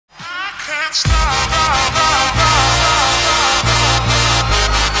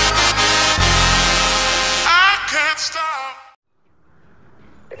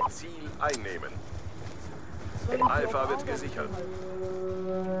Ziel einnehmen. Alpha wird gesichert.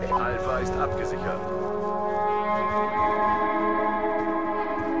 Alpha ist abgesichert.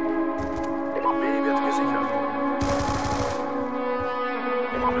 B wird gesichert.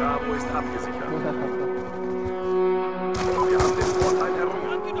 Bravo ist abgesichert. Wir haben den Vorteil errungen.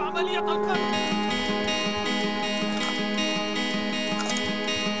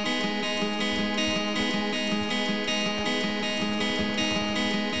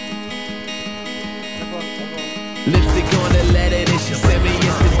 Lipstick on the letter that she sent me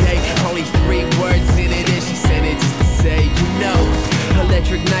yesterday. Only 3 words in it and she sent it just to say, you know.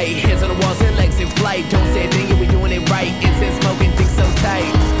 Electric night, hands on the walls and legs in flight. Don't say a thing, yeah, we doing it right. Incense smoking, think so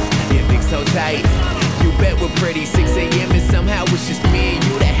tight. Yeah, think so tight. You bet we're pretty. 6 a.m. and somehow it's just me and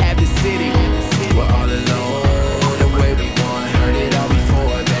you that have the city. We're all alone, the way we want. Heard it all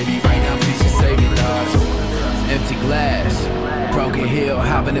before, baby. Right now, please just save your thoughts. Empty glass. Broken heel,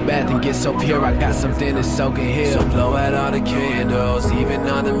 hop in the bath and get so pure. I got something to soak and heal. So blow out all the candles, even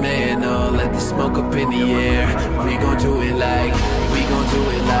on the mantle. Let the smoke up in the air. We gon' do it like, we gon' do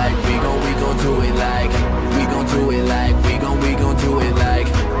it like, we gon' do it like, we gon' do it like, we gon' do it like,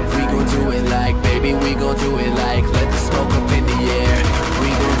 we gon' do it like, baby, we gon' do it like. Let the smoke up in the air. We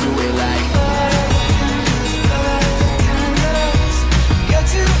gon' do it like. You're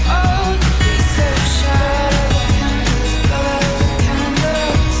too old to be so shy.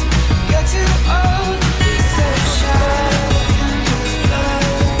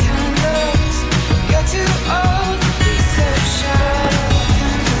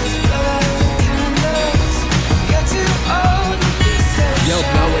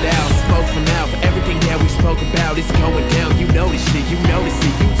 About it's going down, you know this shit, you know this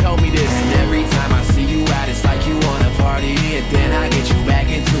shit, you told me this. And every time I see you out, it's like you wanna party. And then I get you back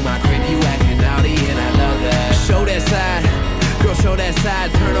into my crib, you acting naughty, and I love that. Show that side, girl, show that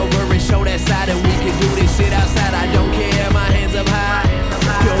side. Turn over and show that side, and we can do this shit outside. I don't care, my hands up high,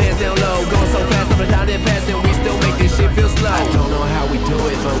 your hands down low. Going so fast, I'm down that pass, and we still make this shit feel slow. I don't know how we do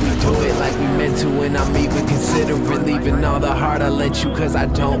it, but we do it like we meant to. And I'm even considering leaving all the heart I let you, cause I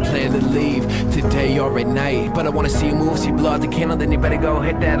don't plan to leave today or at night. But I wanna see you move, see you blow out the candle, then you better go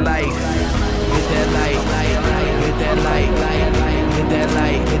hit that light. Hit that light, hit that light, hit that light, hit that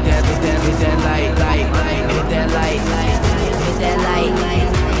light, hit that light, hit that light, hit that light, hit that light, hit that light.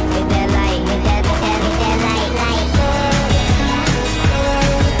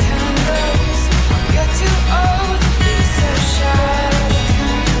 You're too old to be so shy.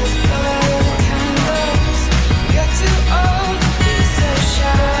 You're too old to be so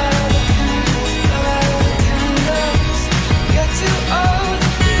shy. You're too old to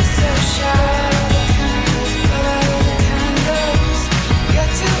be so shy.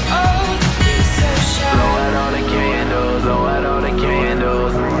 You're too old to be so shy. Blow out all the candles, blow out all the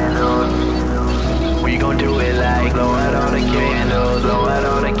candles. We gon' do it like, blow out all the candles, blow out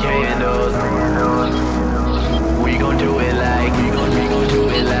all the candles. We gon' do it like, we gon' do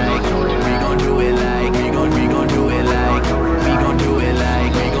it like, we gon' do it like, we gon' do it like, we gon' do it like, we gon' do it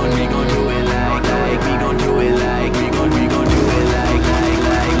like, we gon' do it like, we gon' do it like.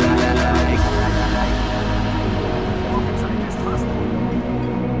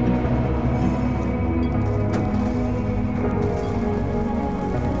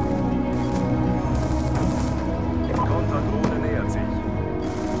 Konterdrohne nähert sich.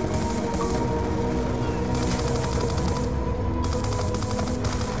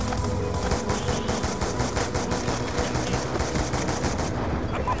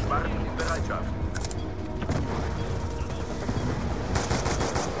 Sparren in Bereitschaft.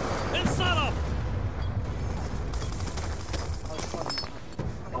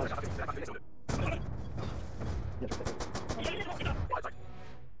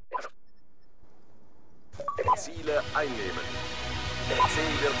 Ziele einnehmen. C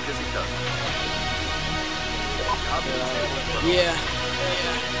wird gesichert. Yeah.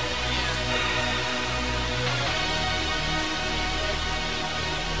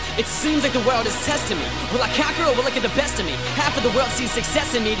 It seems like the world is testing me. Will I conquer or will I get the best of me? Half of the world sees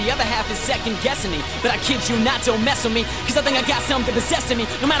success in me, the other half is second guessing me. But I kid you not, don't mess with me, cause I think I got something possessing me.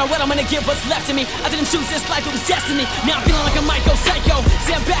 No matter what, I'm gonna give what's left of me. I didn't choose this life, it was destiny. Now I'm feeling like I might go psycho.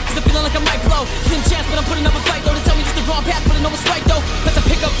 Stand back cause I'm feeling like I might blow. Slim chance but I'm putting up a fight though. To tell me just the wrong path, but I know it's right though. Let's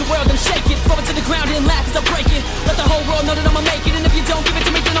pick up the world and shake it. Throw it to the ground and laugh as I break it. Let the whole world know that I'ma make it. And if you don't give it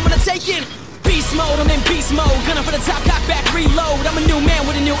to me, then I'm gonna take it. Beastmode. mode, I'm in beast mode. Gunning for the top, cock back, reload. I'm a new man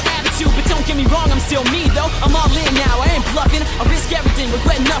with a new attitude, but don't get me wrong, I'm still me though. I'm all in now, I ain't bluffing. I risk everything,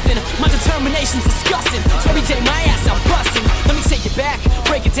 regret nothing. My determination's disgusting, so every day my ass I'm busting. Let me take it back,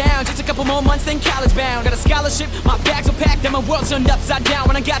 break it down. Just a couple more months, then college bound. Got a scholarship, my bags were packed, and my world turned upside down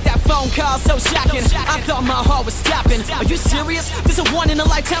when I got that phone call, so shocking. I thought my heart was stopping. Are you serious? This a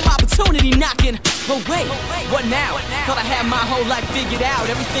one-in-a-lifetime opportunity knocking. But wait, what now? Thought I had my whole life figured out.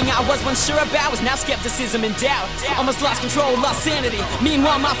 Everything I was once sure about was now skepticism and doubt. Almost lost control, lost sanity.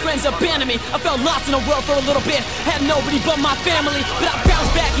 Meanwhile, my friends abandoned me. I felt lost in the world for a little bit. Had nobody but my family, but I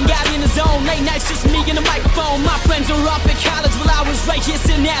bounced back and got in the zone. Late nights, just me and the microphone. My friends were off at college while I was right here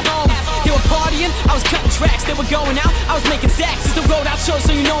sitting at home. They were partying, I was cutting tracks. They were going out, I was making stacks. It's the road I chose,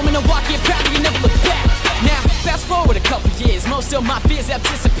 so you know I'm in Milwaukee. Proud of you, never look back. Now, fast forward a couple years, most of my fears have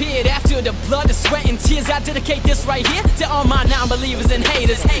disappeared. After the blood, the sweat, and tears, I dedicate this right here to all my non-believers and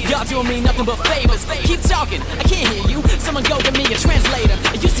haters. Y'all doing me nothing but favors. Keep talking, I can't hear you. Someone go get me a translator.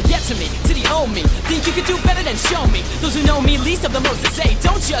 It used to get to me, to the old me. Think you could do better than show me. Those who know me least have the most to say.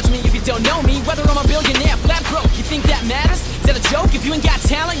 Don't judge me if you don't know me. Whether I'm a billionaire, flat broke, you think that matters? Is that a joke? If you ain't got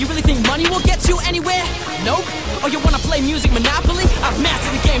talent, you really think money will get you anywhere? Nope. Or you wanna play music Monopoly? I've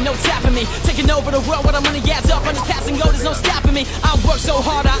mastered the game, no tapping me. Taking over the world with the money adds up. I'm just passing go, there's no stopping me. I work so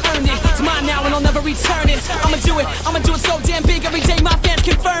hard, I earned it. It's mine now and I'll never return it. I'ma do it so damn big. Every day my fans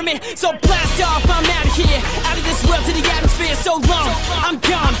confirm it. So blast off, I'm out of here. Out of this world to the atmosphere, so long, I'm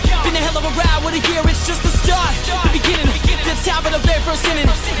gone. Been a hell of a ride, what a year, it's just the start. The beginning, the top of the very first inning.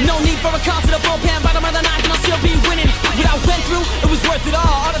 No need for a call to the bullpen, bottom of the ninth and I'll still be winning. What I went through, it was worth it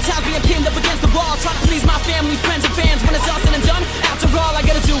all. All the times being pinned up against the wall, trying to please my family, friends and fans. When it's all said and done, after all I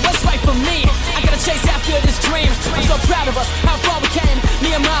gotta do what's right for me. I gotta chase after this dream. I'm so proud of us, how far we came,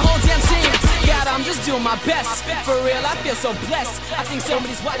 me and my whole damn team. God, I'm just doing my best. For real, I feel so blessed. I think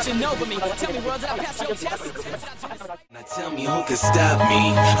somebody's watching over me. Tell me, world, did I pass your test? Now tell me who can stop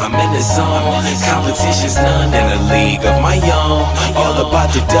me. I'm in the zone. Competition's none in a league of my own. All about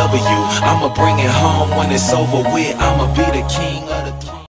the W. I'ma bring it home when it's over with. I'ma be the king of the